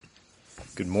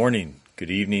Good morning, good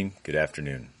evening, good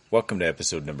afternoon. Welcome to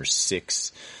episode number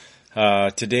 6.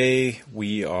 Today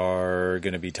we are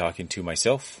going to be talking to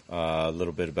myself a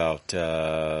little bit about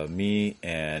me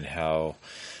and how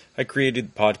I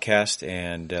created the podcast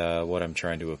and what I'm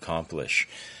trying to accomplish.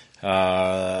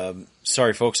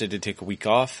 Sorry folks, I did take a week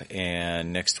off,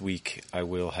 and next week I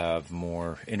will have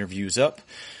more interviews up,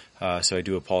 so I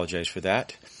do apologize for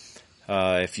that.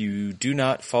 If you do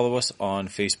not follow us on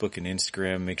Facebook and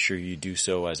Instagram, make sure you do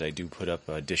so, as I do put up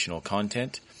additional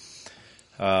content.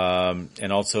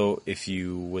 And also, if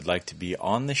you would like to be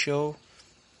on the show,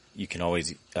 you can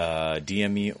always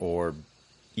DM me or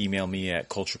email me at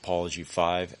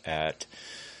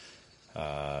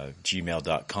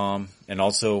culturepology5@gmail.com. And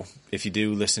also, if you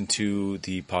do listen to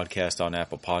the podcast on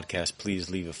Apple Podcasts, please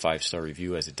leave a 5-star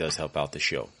review, as it does help out the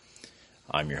show.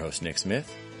 I'm your host, Nick Smith,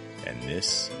 and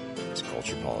this is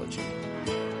Culturepology.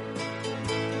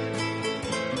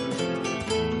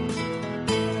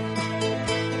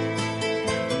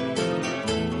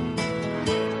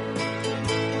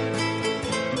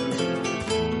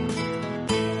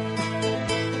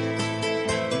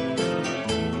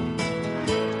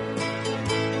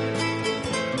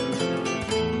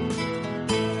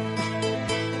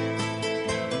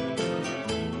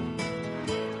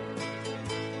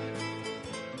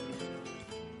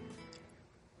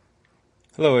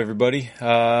 Hello, everybody.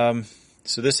 So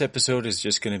this episode is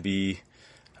just going to be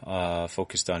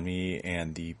focused on me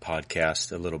and the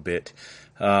podcast a little bit.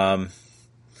 I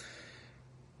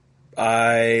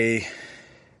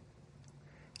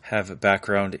have a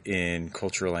background in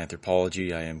cultural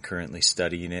anthropology. I am currently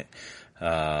studying it,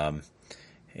 and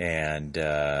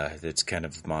that's kind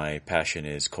of my passion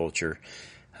is culture,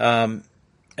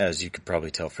 as you could probably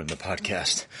tell from the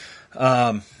podcast.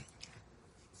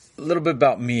 A little bit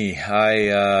about me.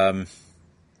 I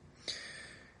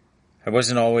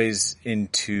wasn't always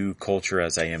into culture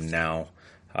as I am now.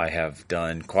 I have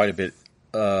done quite a bit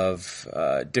of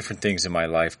different things in my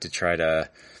life to try to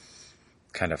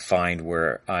kind of find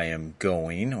where I am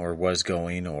going, or was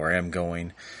going, or am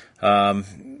going.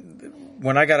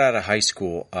 When I got out of high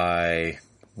school, I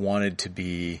wanted to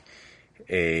be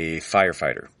a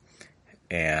firefighter.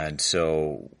 And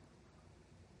so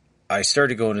I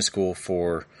started going to school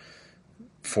for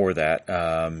that,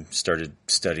 started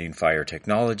studying fire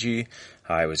technology.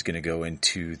 I was going to go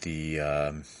into the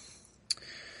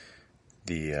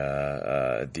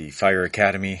fire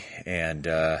academy and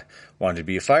wanted to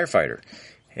be a firefighter.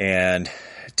 And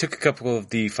I took a couple of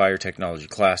the fire technology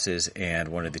classes, and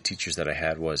one of the teachers that I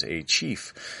had was a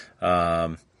chief.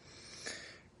 And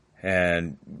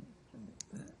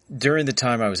during the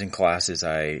time I was in classes,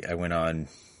 I went on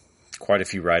quite a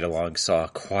few ride-alongs, saw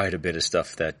quite a bit of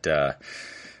stuff that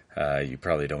you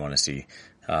probably don't want to see.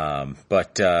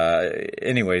 But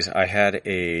anyways, I had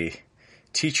a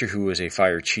teacher who was a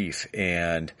fire chief,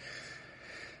 and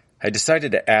I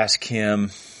decided to ask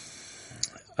him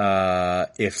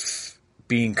if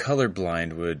being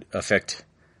colorblind would affect,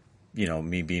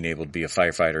 me being able to be a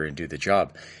firefighter and do the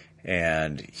job.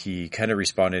 And he kind of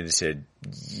responded and said,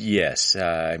 yes,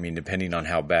 depending on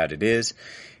how bad it is.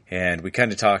 And we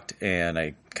kind of talked, and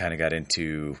I kind of got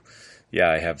into,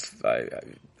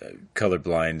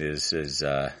 colorblind is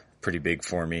pretty big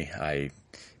for me. I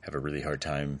have a really hard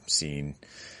time seeing,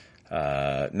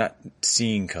 not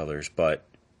seeing colors, but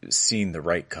seeing the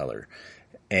right color.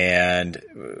 And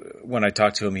when I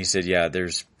talked to him, he said,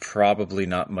 there's probably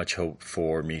not much hope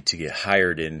for me to get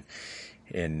hired in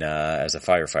as a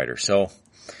firefighter. So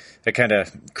that kind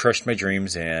of crushed my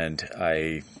dreams, and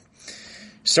I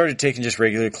started taking just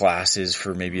regular classes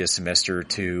for maybe a semester or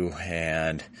two,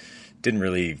 and didn't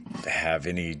really have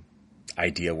any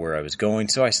idea where I was going.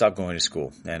 So I stopped going to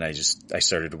school, and I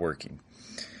started working.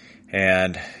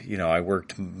 And, I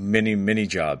worked many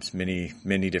jobs, many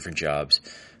different jobs.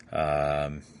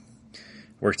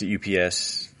 Worked at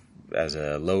UPS as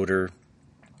a loader.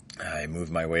 I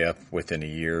moved my way up within a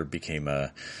year, became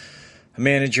a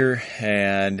manager.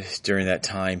 And during that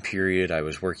time period, I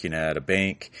was working at a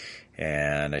bank.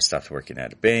 And I stopped working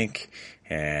at a bank,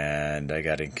 and I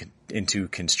got into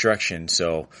construction.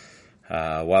 So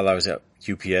while I was at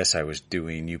UPS, I was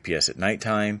doing UPS at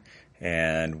nighttime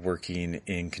and working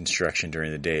in construction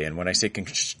during the day. And when I say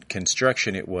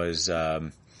construction, it was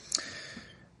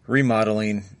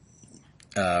remodeling,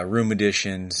 room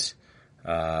additions,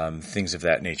 things of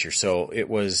that nature. So it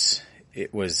was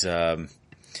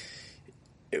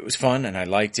fun, and I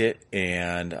liked it,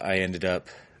 and I ended up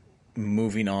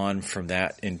moving on from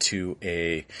that into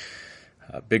a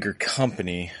bigger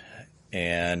company,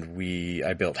 and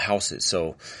I built houses.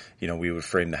 So, we would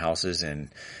frame the houses, and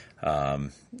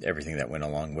everything that went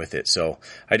along with it. So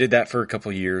I did that for a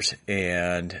couple years,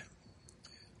 and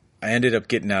I ended up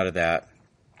getting out of that,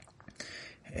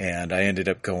 and I ended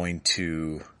up going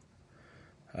to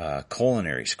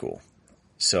culinary school.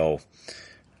 So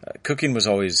cooking was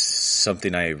always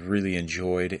something I really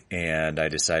enjoyed, and I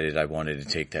decided I wanted to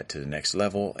take that to the next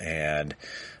level, and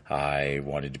I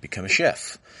wanted to become a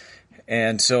chef.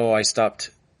 And so I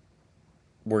stopped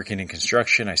working in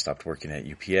construction. I stopped working at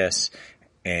UPS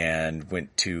and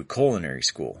went to culinary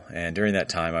school. And during that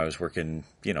time, I was working,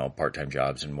 part-time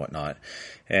jobs and whatnot,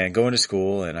 and going to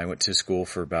school. And I went to school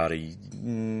for about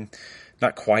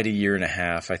not quite a year and a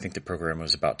half. I think the program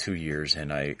was about 2 years,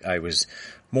 and I was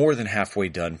more than halfway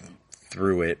done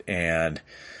through it, and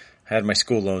I had my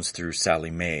school loans through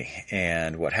Sallie Mae.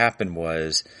 And what happened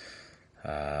was,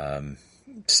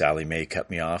 Sallie Mae cut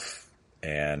me off,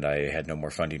 and I had no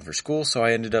more funding for school, so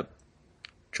I ended up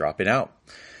dropping out.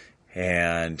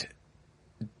 And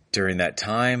during that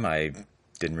time, I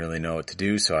didn't really know what to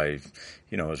do, so I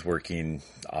was working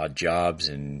odd jobs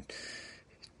and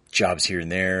jobs here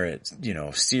and there,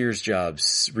 Sears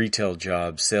jobs, retail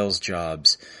jobs, sales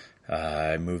jobs.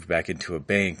 I moved back into a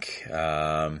bank,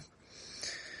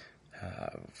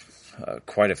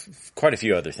 quite a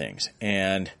few other things.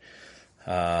 And,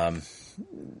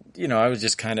 I was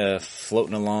just kind of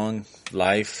floating along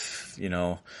life,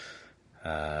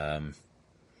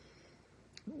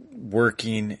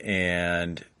 working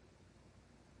and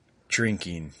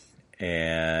drinking,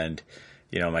 and,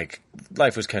 my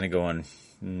life was kind of going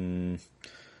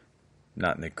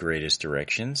not in the greatest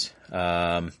directions.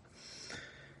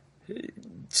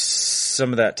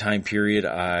 Some of that time period,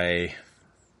 I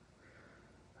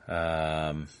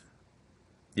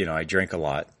drank a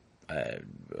lot.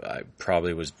 I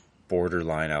probably was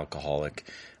borderline alcoholic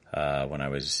when I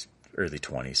was early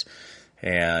 20s.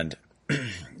 And,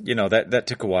 that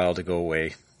took a while to go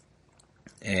away.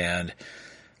 And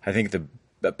I think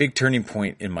a big turning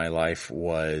point in my life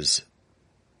was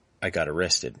I got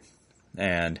arrested.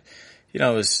 And, it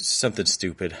was something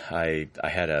stupid. I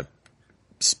had a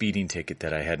speeding ticket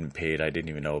that I hadn't paid. I didn't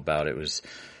even know about. It was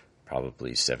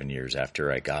probably 7 years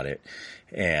after I got it.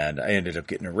 And I ended up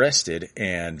getting arrested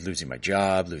and losing my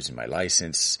job, losing my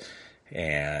license,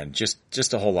 and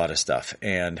just a whole lot of stuff.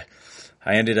 And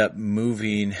I ended up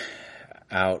moving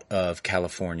out of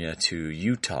California to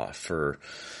Utah for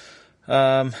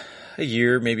a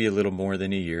year, maybe a little more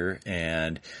than a year,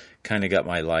 and kind of got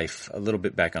my life a little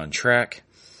bit back on track,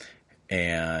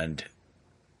 and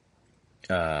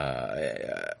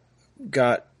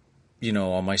got,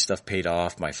 all my stuff paid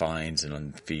off, my fines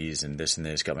and fees and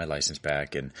this, got my license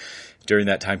back. And during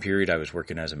that time period, I was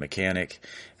working as a mechanic,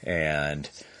 and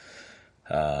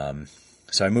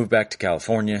so I moved back to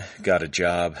California, got a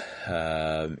job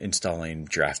installing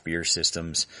draft beer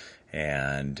systems,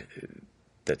 and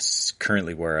that's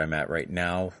currently where I'm at right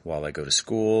now while I go to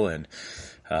school, and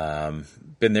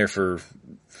been there for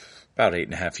about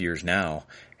 8.5 years now.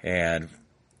 And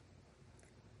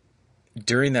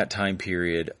during that time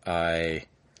period, I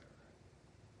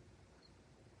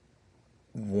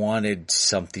wanted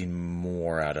something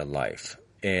more out of life.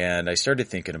 And I started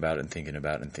thinking about it and thinking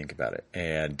about it,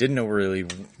 and didn't really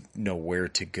know where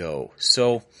to go.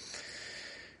 So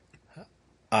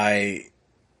I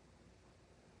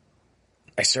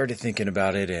started thinking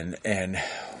about it, and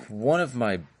one of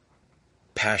my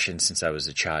passions since I was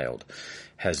a child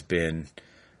has been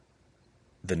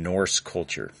the Norse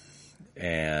culture.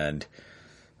 And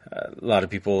a lot of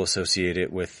people associate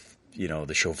it with,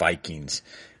 the show Vikings.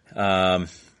 Well,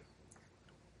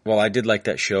 I did like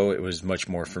that show. It was much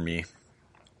more for me.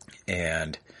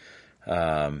 And,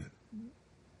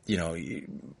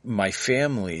 my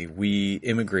family, we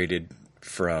immigrated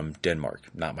from Denmark.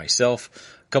 Not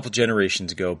myself, a couple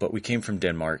generations ago, but we came from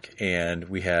Denmark, and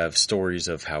we have stories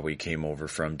of how we came over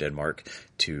from Denmark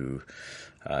to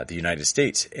the United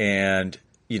States. And,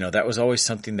 that was always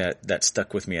something that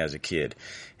stuck with me as a kid.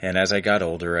 And as I got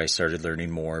older, I started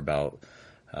learning more about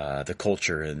the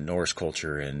culture and Norse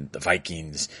culture and the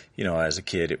Vikings. As a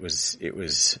kid, it was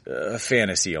a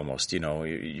fantasy almost,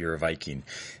 you're a Viking.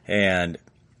 And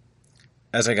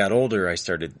as I got older, I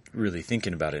started really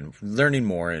thinking about it and learning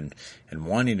more and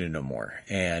wanting to know more.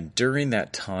 And during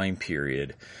that time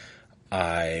period,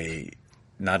 I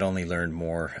not only learned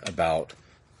more about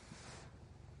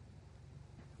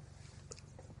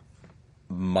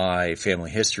my family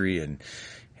history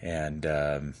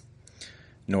and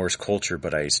Norse culture,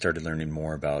 but I started learning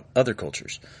more about other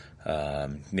cultures,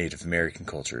 Native American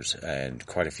cultures, and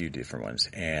quite a few different ones,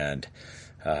 and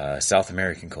South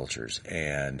American cultures,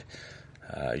 and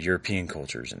European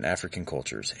cultures, and African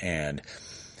cultures. And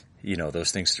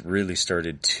those things really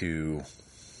started to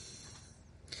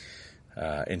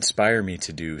inspire me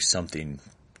to do something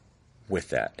with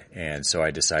that. And so I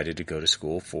decided to go to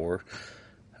school for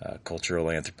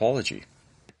cultural anthropology.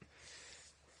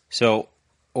 So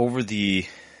over the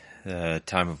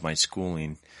time of my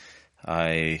schooling,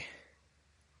 I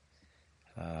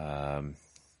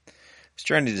was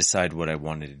trying to decide what I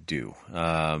wanted to do.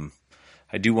 I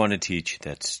do want to teach.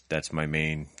 That's my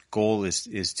main goal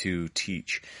is to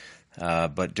teach.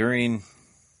 But during,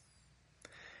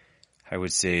 I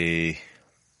would say,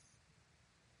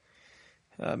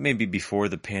 maybe before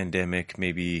the pandemic,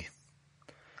 maybe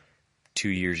 2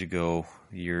 years ago,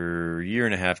 year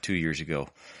and a half, 2 years ago,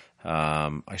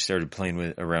 I started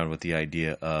playing around with the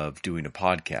idea of doing a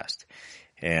podcast.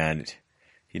 And,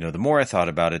 the more I thought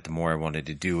about it, the more I wanted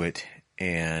to do it.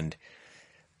 And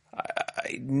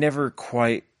I never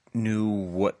quite knew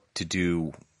what to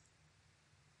do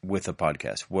with a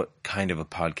podcast, what kind of a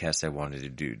podcast I wanted to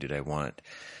do. Did I want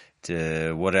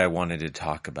to, what I wanted to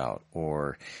talk about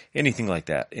or anything like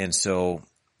that. And so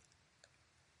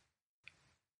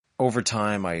over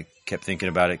time, I kept thinking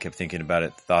about it,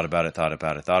 thought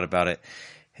about it.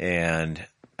 And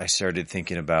I started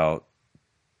thinking about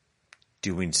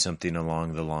doing something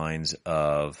along the lines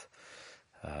of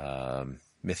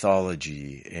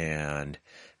mythology and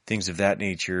things of that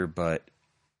nature, but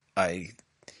I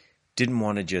didn't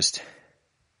want to just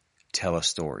tell a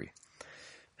story.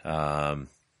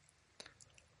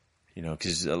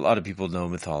 Because a lot of people know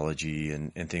mythology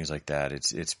and things like that.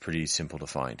 It's pretty simple to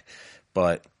find.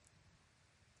 But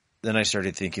then I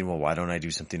started thinking, well, why don't I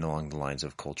do something along the lines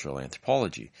of cultural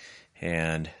anthropology?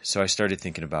 And so I started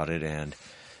thinking about it, and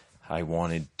I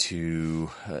wanted to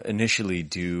initially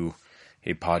do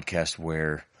a podcast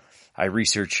where I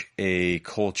research a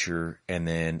culture and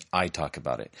then I talk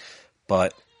about it.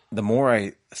 But the more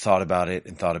I thought about it,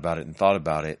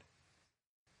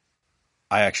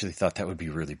 I actually thought that would be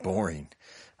really boring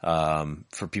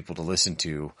for people to listen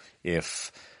to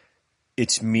if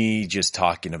it's me just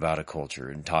talking about a culture.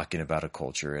 And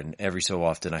every so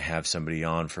often I have somebody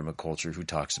on from a culture who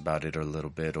talks about it a little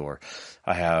bit, or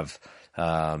I have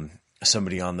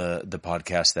somebody on the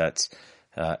podcast that's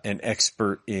an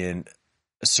expert in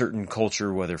a certain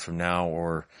culture, whether from now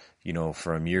or,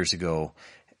 from years ago.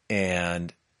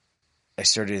 And I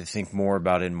started to think more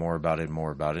about it.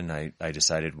 And I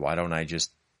decided, why don't I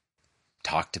just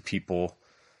talk to people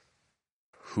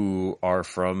who are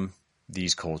from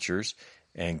these cultures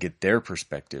and get their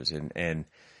perspectives and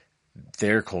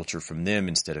their culture from them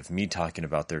instead of me talking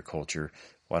about their culture.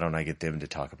 Why don't I get them to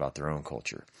talk about their own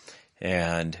culture?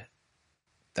 And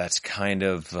that's kind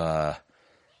of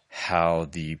how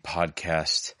the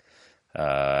podcast,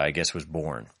 I guess, was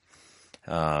born.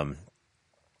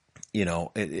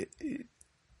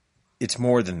 It's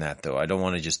more than that, though. I don't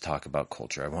want to just talk about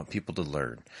culture. I want people to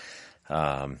learn.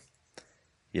 I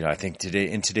think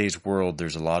in today's world,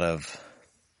 there's a lot of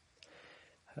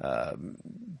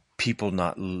people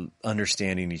not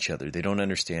understanding each other. They don't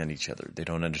understand each other. They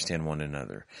don't understand one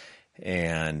another.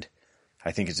 And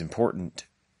I think it's important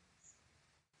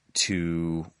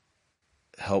to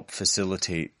help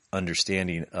facilitate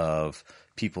understanding of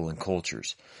people and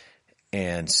cultures.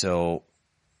 And so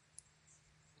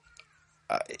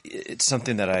it's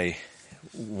something that I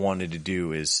wanted to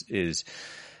do is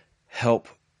help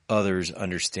others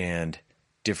understand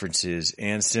differences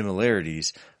and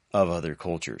similarities of other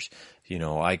cultures.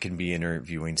 I can be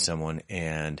interviewing someone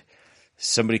and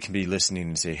somebody can be listening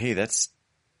and say, hey, that's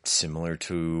similar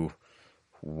to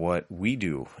what we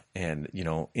do, and,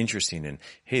 interesting. And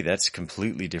hey, that's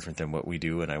completely different than what we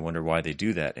do. And I wonder why they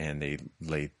do that. And they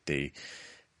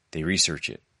research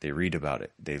it, they read about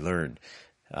it, they learn.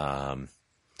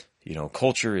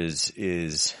 Culture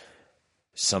is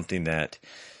something that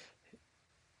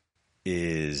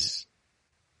is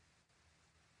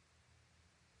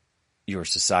your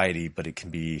society, but it can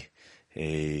be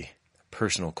a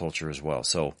personal culture as well.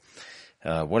 So,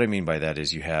 what I mean by that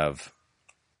is you have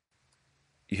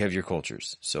your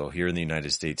cultures. So here in the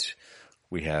United States,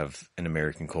 we have an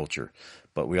American culture,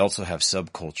 but we also have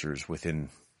subcultures within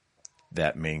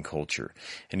that main culture.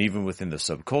 And even within the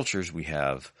subcultures, we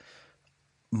have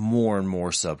more and more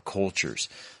subcultures.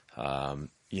 And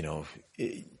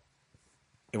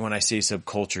when I say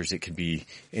subcultures, it could be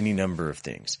any number of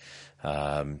things.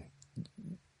 It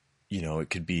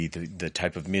could be the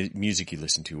type of music you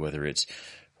listen to, whether it's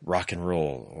rock and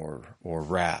roll or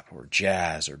rap or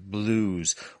jazz or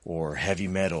blues or heavy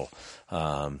metal.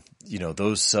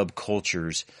 Those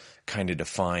subcultures kind of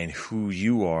define who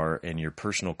you are and your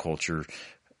personal culture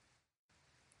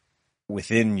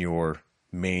within your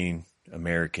main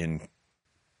American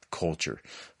culture.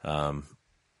 And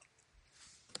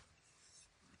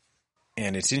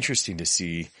it's interesting to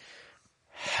see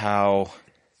how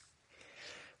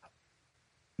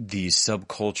these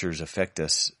subcultures affect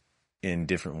us in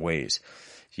different ways.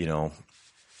 You know,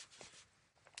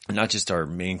 not just our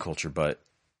main culture, but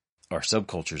our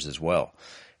subcultures as well.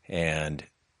 And,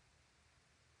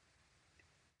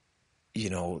 you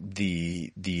know,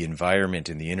 the environment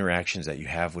and the interactions that you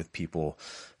have with people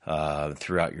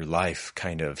throughout your life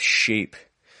kind of shape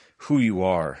who you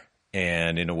are,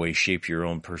 and in a way shape your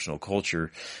own personal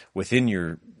culture within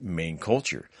your main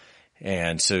culture.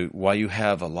 And so while you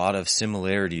have a lot of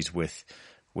similarities with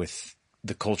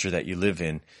the culture that you live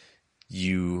in,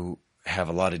 you have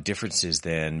a lot of differences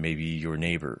than maybe your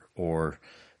neighbor or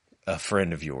a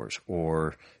friend of yours,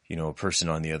 or, you know, a person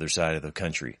on the other side of the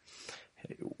country.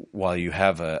 While you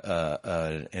have an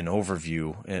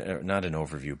overview, not an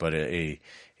overview, but a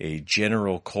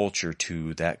general culture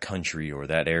to that country or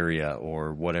that area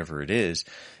or whatever it is,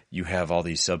 you have all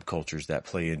these subcultures that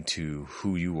play into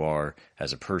who you are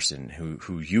as a person,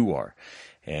 who you are,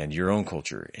 and your own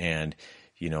culture. And,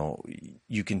 you know,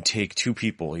 you can take two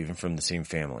people even from the same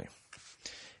family,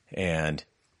 and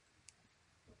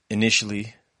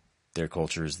initially their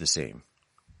culture is the same.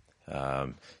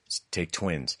 Take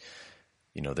twins.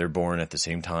 You know, they're born at the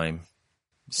same time,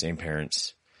 same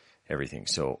parents, everything.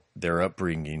 So their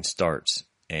upbringing starts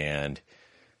and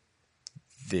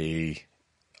they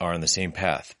are on the same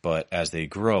path. But as they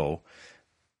grow,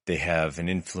 they have an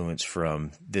influence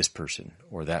from this person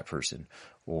or that person,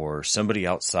 or somebody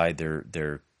outside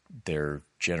their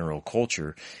general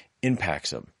culture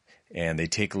impacts them. And they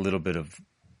take a little bit of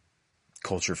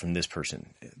culture from this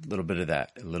person, a little bit of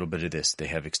that, a little bit of this. They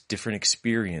have different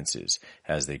experiences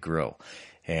as they grow.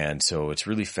 And so it's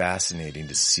really fascinating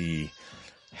to see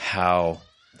how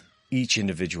each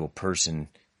individual person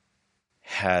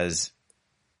has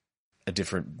a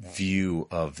different view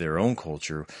of their own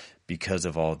culture because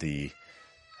of all the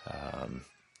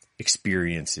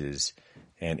experiences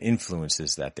and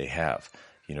influences that they have.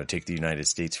 You know, take the United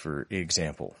States for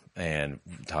example, and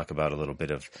talk about a little bit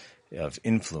of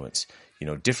influence. You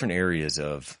know, different areas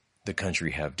of the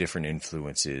country have different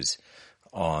influences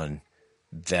on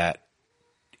that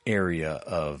area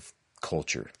of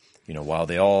culture. You know, while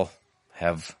they all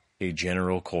have a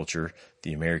general culture,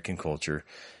 the American culture,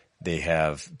 they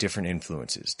have different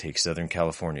influences. Take Southern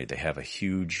California. They have a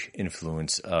huge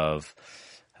influence of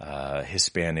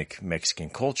Hispanic Mexican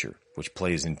culture, which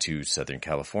plays into Southern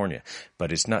California.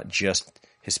 But it's not just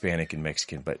Hispanic and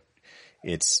Mexican, but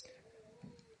it's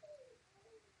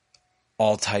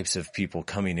all types of people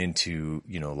coming into,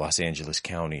 you know, Los Angeles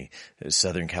County,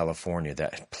 Southern California,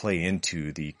 that play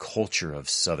into the culture of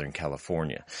Southern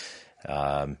California.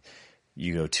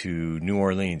 You go to New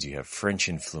Orleans, you have French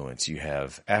influence, you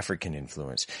have African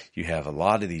influence, you have a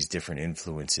lot of these different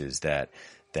influences that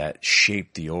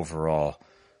shape the overall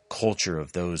culture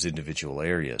of those individual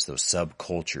areas, those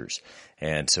subcultures.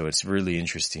 And so it's really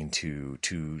interesting to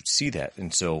see that.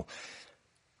 And so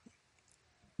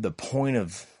the point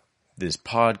of this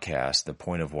podcast, the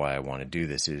point of why I want to do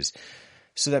this is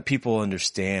so that people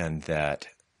understand that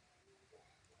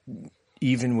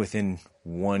even within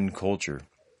one culture,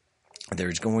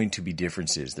 there's going to be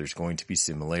differences, there's going to be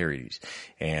similarities,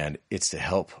 and it's to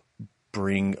help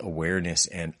bring awareness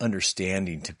and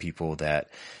understanding to people that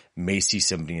may see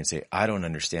somebody and say, I don't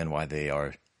understand why they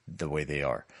are the way they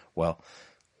are. Well,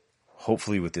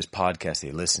 hopefully with this podcast,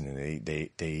 they listen and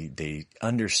they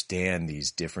understand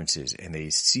these differences and they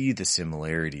see the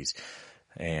similarities,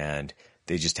 and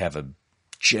they just have a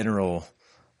general,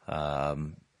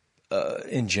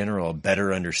 in general, a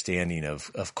better understanding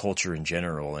of culture in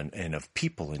general and of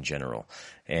people in general.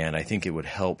 And I think it would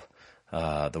help,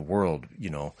 the world, you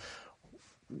know,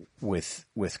 with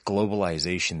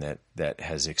globalization that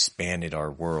has expanded our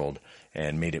world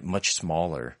and made it much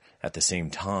smaller. At the same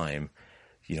time,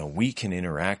 you know, we can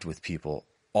interact with people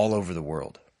all over the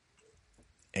world.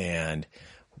 And,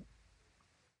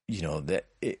 you know, that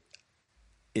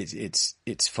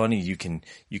it's funny. You can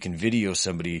video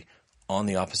somebody on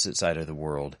the opposite side of the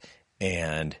world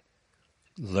and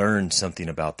learn something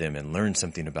about them and learn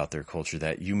something about their culture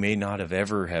that you may not have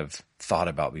ever have thought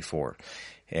about before.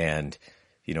 And,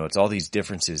 you know, it's all these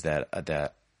differences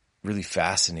that really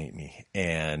fascinate me,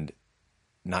 and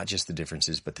not just the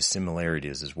differences, but the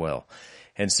similarities as well.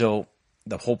 And so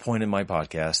the whole point of my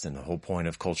podcast and the whole point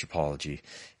of Culturepology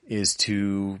is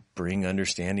to bring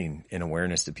understanding and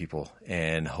awareness to people,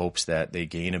 in hopes that they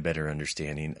gain a better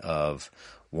understanding of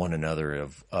one another,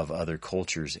 of other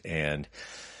cultures, and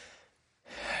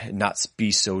not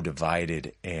be so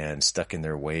divided and stuck in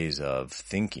their ways of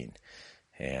thinking.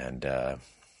 And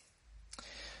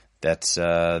that's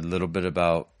a little bit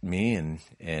about me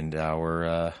and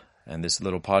our and this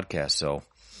little podcast. So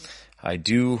I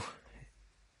do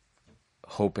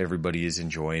hope everybody is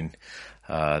enjoying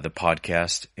the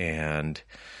podcast, and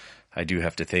I do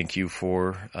have to thank you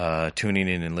for tuning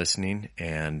in and listening,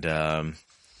 and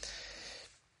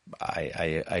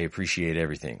I appreciate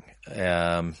everything.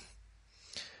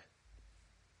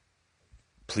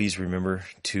 Please remember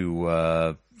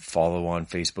to follow on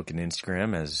Facebook and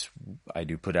Instagram, as I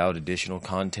do put out additional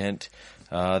content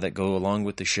that go along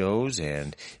with the shows.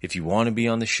 And if you want to be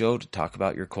on the show to talk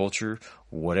about your culture,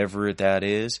 whatever that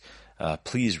is,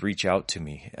 please reach out to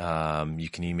me. You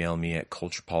can email me at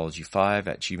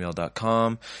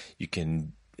culturepology5@gmail.com. You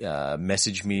can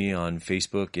message me on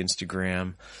Facebook,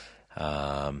 Instagram,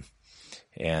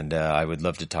 and I would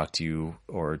love to talk to you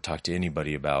or talk to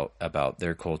anybody about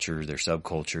their culture, their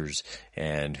subcultures,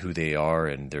 and who they are,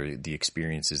 and the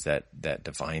experiences that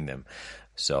define them.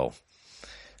 So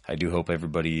I do hope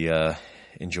everybody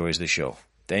enjoys the show.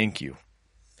 Thank you.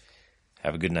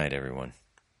 Have a good night, everyone.